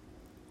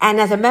 And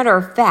as a matter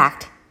of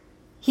fact,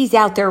 he's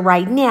out there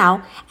right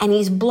now and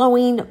he's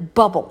blowing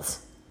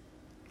bubbles.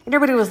 And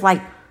everybody was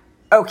like,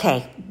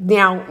 okay,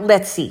 now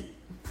let's see.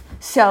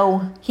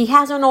 So he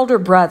has an older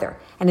brother,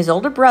 and his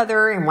older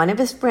brother and one of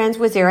his friends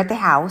was there at the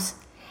house,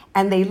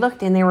 and they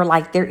looked and they were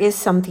like, there is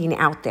something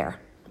out there.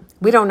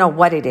 We don't know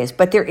what it is,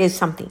 but there is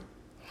something.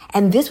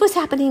 And this was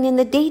happening in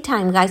the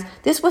daytime, guys.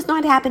 This was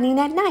not happening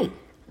at night.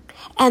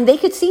 And they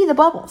could see the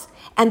bubbles.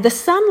 And the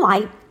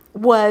sunlight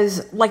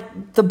was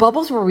like, the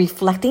bubbles were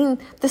reflecting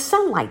the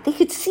sunlight. They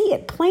could see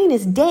it plain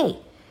as day.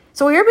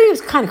 So everybody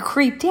was kind of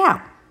creeped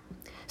out.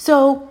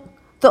 So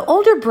the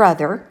older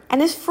brother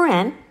and his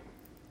friend,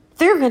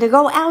 they're going to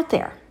go out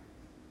there.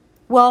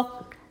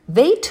 Well,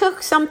 they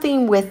took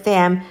something with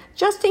them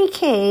just in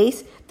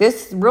case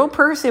this real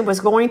person was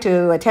going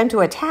to attempt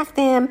to attack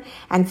them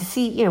and to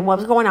see, what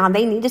was going on.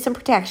 They needed some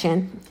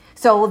protection.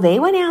 So they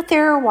went out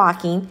there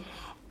walking,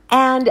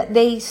 and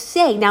they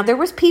say, now there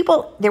were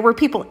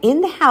people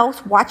in the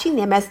house watching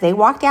them as they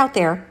walked out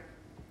there.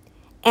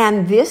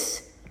 And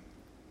this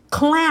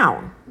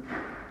clown,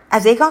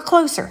 as they got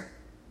closer,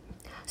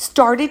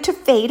 started to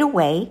fade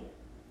away.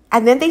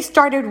 And then they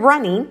started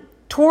running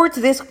towards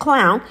this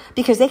clown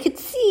because they could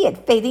see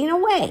it fading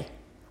away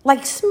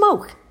like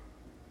smoke.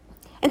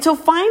 And so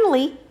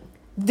finally,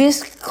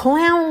 this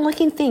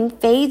clown-looking thing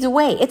fades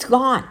away. It's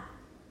gone.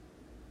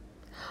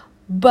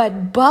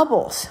 But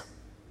bubbles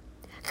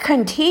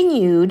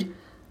continued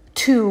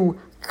to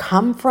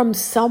come from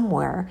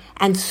somewhere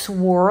and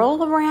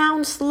swirl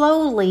around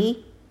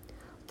slowly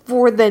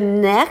for the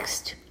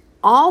next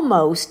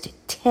almost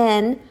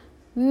 10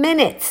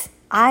 minutes.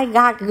 I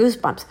got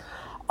goosebumps.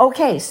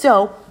 Okay,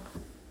 so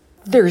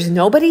there's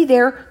nobody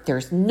there.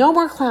 There's no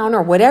more clown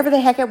or whatever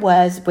the heck it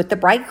was with the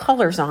bright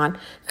colors on,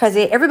 because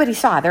everybody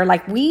saw. They're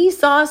like, we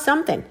saw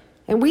something,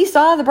 and we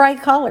saw the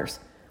bright colors.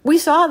 We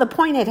saw the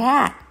pointed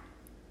hat.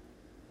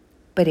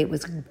 But it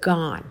was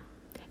gone.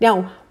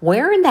 Now,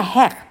 where in the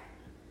heck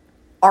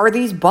are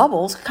these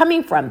bubbles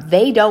coming from?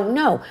 They don't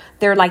know.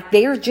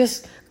 They're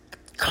just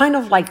kind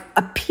of like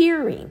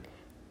appearing.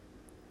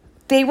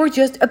 They were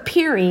just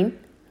appearing.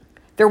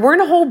 There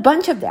weren't a whole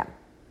bunch of them.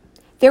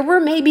 There were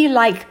maybe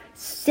like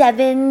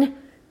 7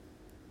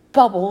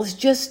 bubbles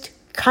just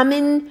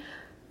coming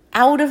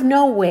out of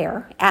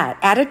nowhere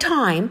at a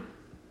time,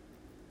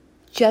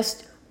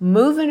 just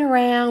moving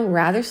around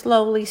rather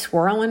slowly,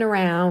 swirling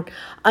around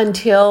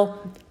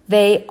until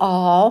they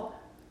all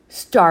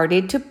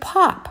started to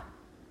pop.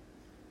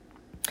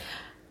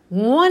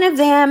 One of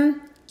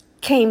them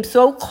came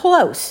so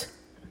close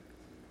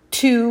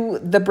to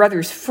the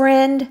brother's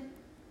friend,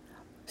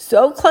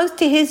 so close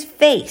to his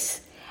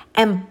face,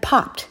 and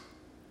popped.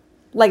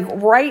 Like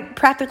right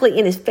practically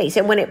in his face.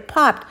 And when it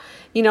popped,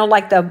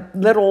 like the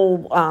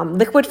little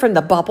liquid from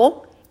the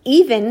bubble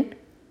even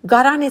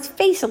got on his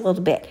face a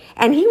little bit.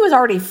 And he was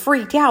already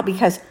freaked out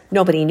because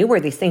nobody knew where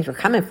these things were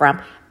coming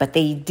from. But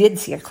they did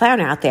see a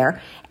clown out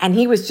there. And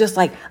he was just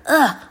like,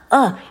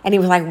 And he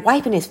was like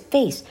wiping his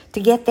face to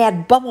get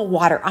that bubble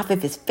water off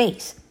of his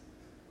face.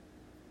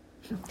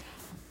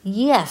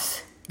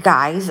 Yes,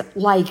 guys,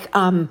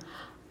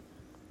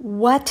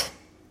 what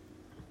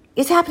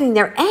is happening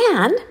there?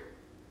 And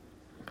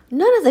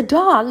none of the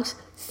dogs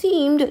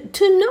seemed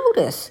to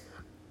notice.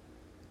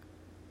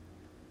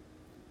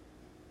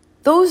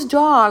 Those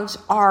dogs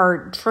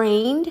are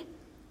trained.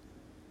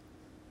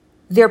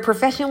 They're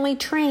professionally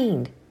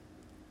trained.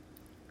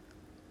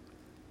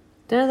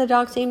 None of the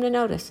dogs seem to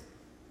notice.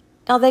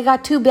 Now, they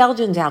got 2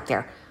 Belgians out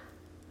there.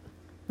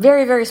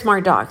 Very, very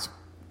smart dogs.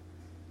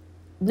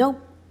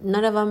 Nope,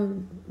 none of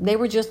them. They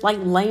were just like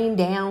laying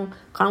down,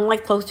 kind of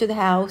like close to the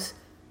house.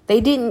 They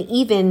didn't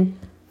even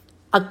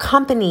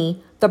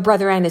accompany the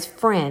brother and his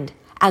friend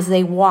as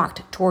they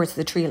walked towards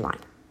the tree line,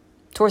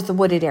 towards the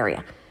wooded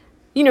area.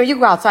 You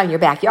go outside in your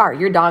backyard.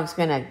 Your dog's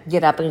going to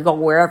get up and go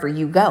wherever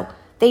you go.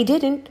 They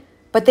didn't,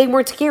 but they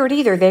weren't scared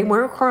either. They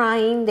weren't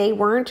crying. They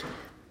weren't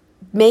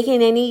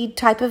making any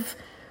type of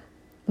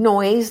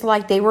noise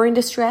like they were in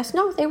distress.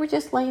 No, they were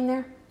just laying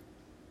there.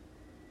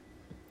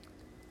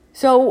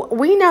 So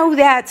we know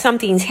that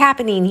something's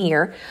happening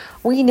here.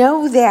 We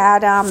know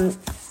that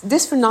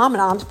this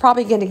phenomenon is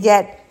probably going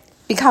to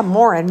become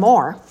more and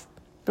more.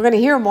 We're going to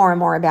hear more and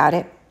more about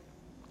it.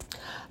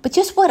 But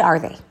just what are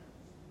they?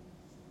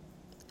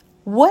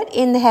 What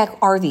in the heck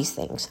are these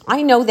things?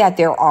 I know that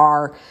there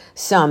are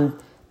some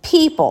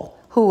people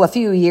who a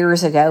few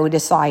years ago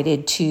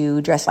decided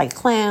to dress like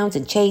clowns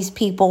and chase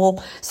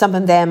people. Some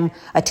of them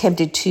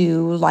attempted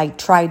to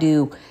try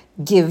to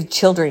give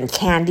children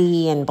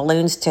candy and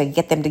balloons to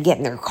get them to get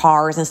in their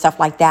cars and stuff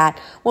like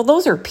that. Well,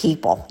 those are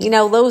people.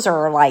 Those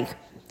are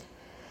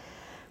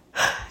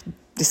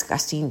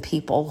disgusting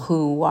people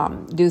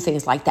who do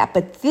things like that.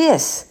 But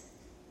this,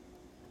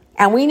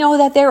 and we know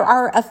that there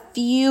are a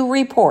few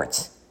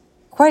reports,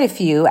 quite a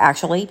few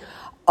actually,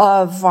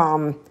 of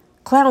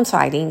clown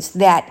sightings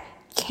that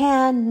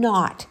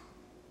cannot.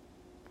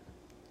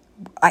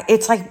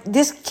 It's like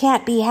this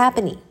can't be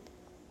happening.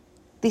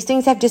 These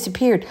things have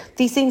disappeared.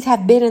 These things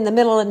have been in the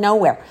middle of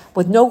nowhere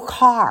with no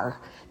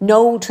car,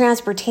 no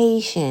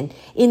transportation,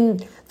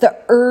 in the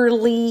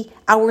early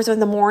hours of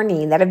the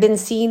morning that have been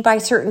seen by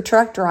certain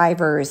truck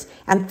drivers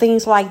and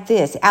things like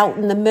this out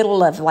in the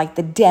middle of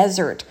the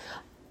desert,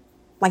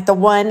 like the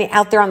one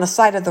out there on the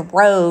side of the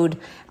road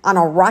on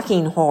a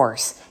rocking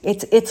horse.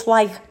 It's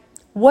like,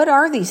 what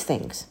are these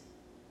things?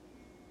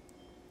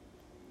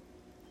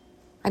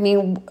 I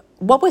mean,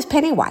 what was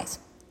Pennywise?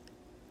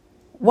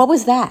 What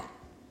was that?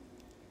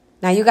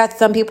 Now, you got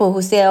some people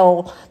who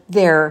say,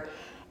 they're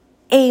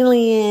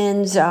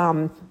aliens,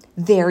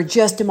 they're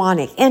just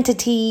demonic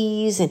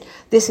entities, and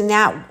this and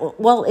that.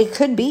 Well, it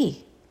could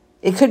be.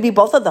 It could be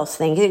both of those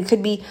things. It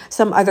could be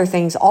some other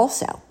things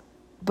also.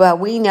 But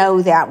we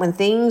know that when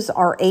things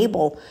are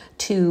able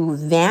to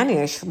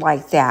vanish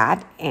like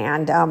that,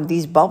 and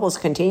these bubbles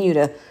continue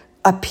to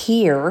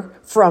appear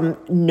from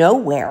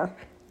nowhere,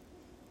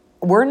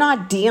 we're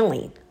not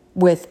dealing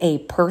with a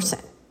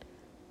person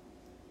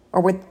or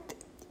with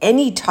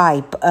any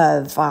type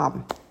of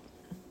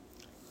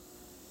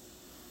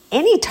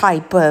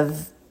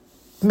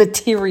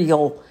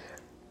material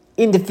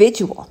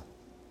individual.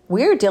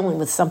 We're dealing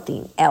with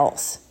something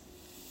else.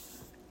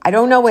 I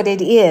don't know what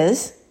it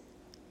is.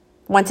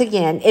 Once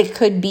again, it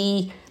could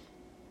be,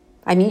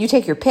 you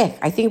take your pick.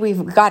 I think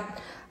we've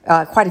got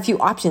quite a few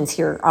options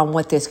here on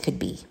what this could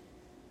be.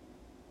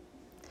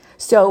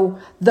 So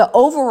the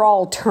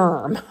overall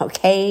term,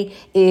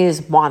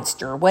 is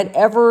monster.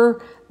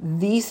 Whatever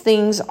these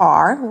things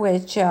are,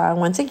 which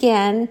once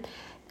again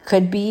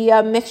could be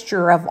a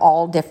mixture of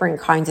all different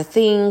kinds of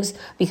things,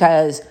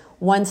 because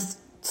once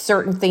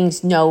certain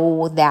things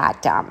know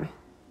that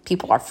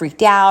people are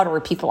freaked out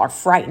or people are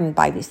frightened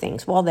by these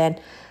things, well, then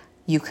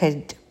you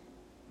could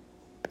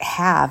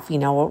have,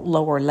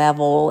 lower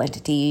level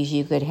entities.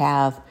 You could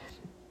have,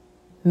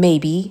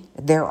 maybe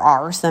there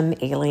are some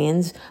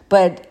aliens,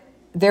 but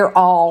they're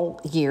all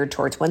geared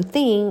towards one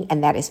thing,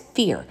 and that is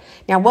fear.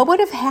 Now, what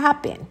would have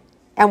happened?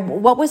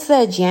 And what was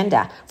the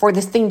agenda for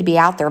this thing to be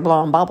out there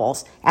blowing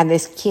bubbles and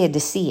this kid to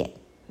see it?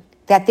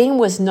 That thing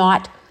was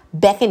not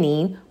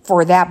beckoning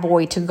for that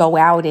boy to go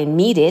out and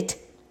meet it.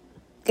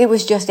 It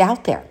was just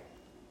out there.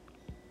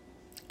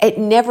 It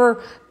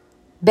never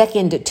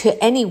beckoned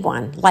to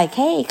anyone like,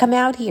 hey, come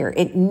out here.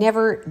 It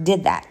never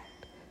did that.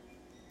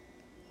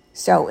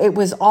 So it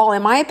was all,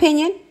 in my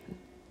opinion,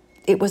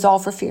 it was all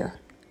for fear.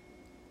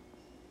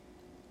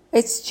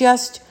 It's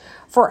just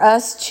for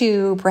us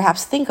to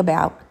perhaps think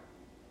about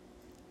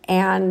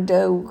and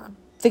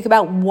think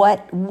about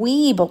what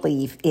we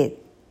believe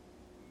it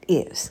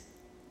is.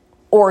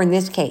 Or in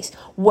this case,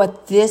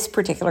 what this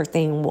particular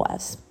thing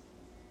was.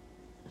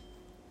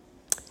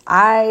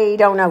 I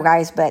don't know,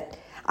 guys, but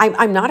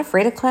I'm not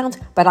afraid of clowns,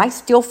 but I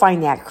still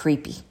find that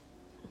creepy.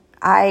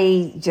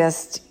 Even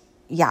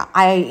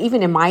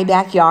in my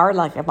backyard,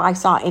 like if I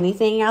saw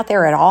anything out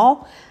there at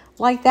all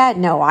like that,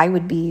 no,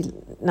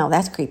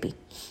 that's creepy.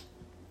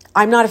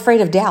 I'm not afraid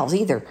of dolls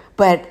either,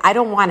 but I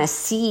don't want to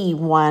see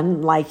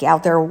one like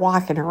out there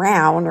walking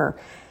around or,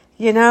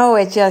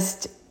 it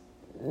just,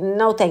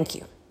 no, thank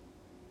you.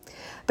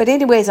 But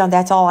anyways,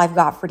 that's all I've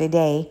got for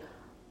today.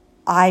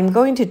 I'm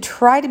going to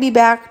try to be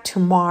back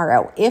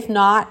tomorrow. If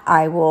not,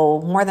 I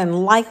will more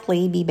than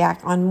likely be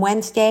back on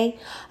Wednesday.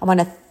 I want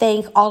to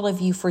thank all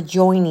of you for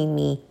joining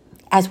me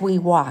as we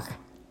walk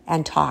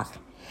and talk.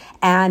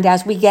 And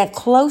as we get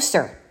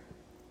closer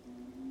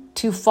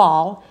to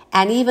fall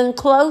and even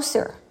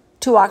closer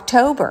to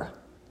October,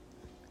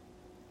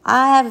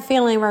 I have a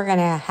feeling we're going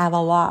to have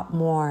a lot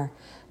more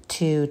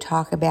to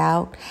talk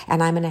about,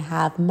 and I'm going to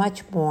have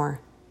much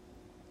more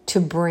to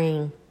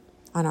bring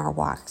on our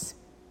walks.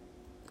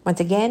 Once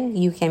again,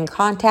 you can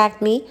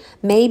contact me,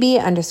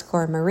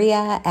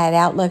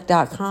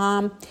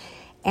 maybe_Maria@outlook.com,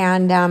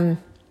 and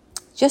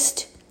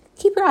just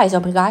keep your eyes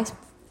open, guys.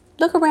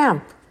 Look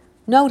around.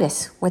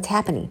 Notice what's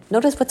happening.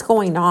 Notice what's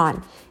going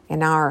on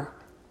in our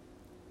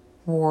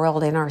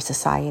world, in our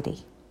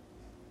society.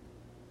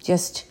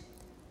 Just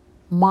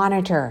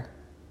monitor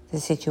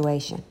the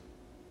situation.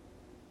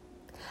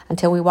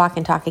 Until we walk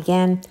and talk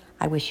again,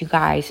 I wish you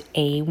guys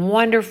a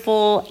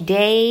wonderful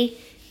day.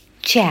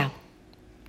 Ciao.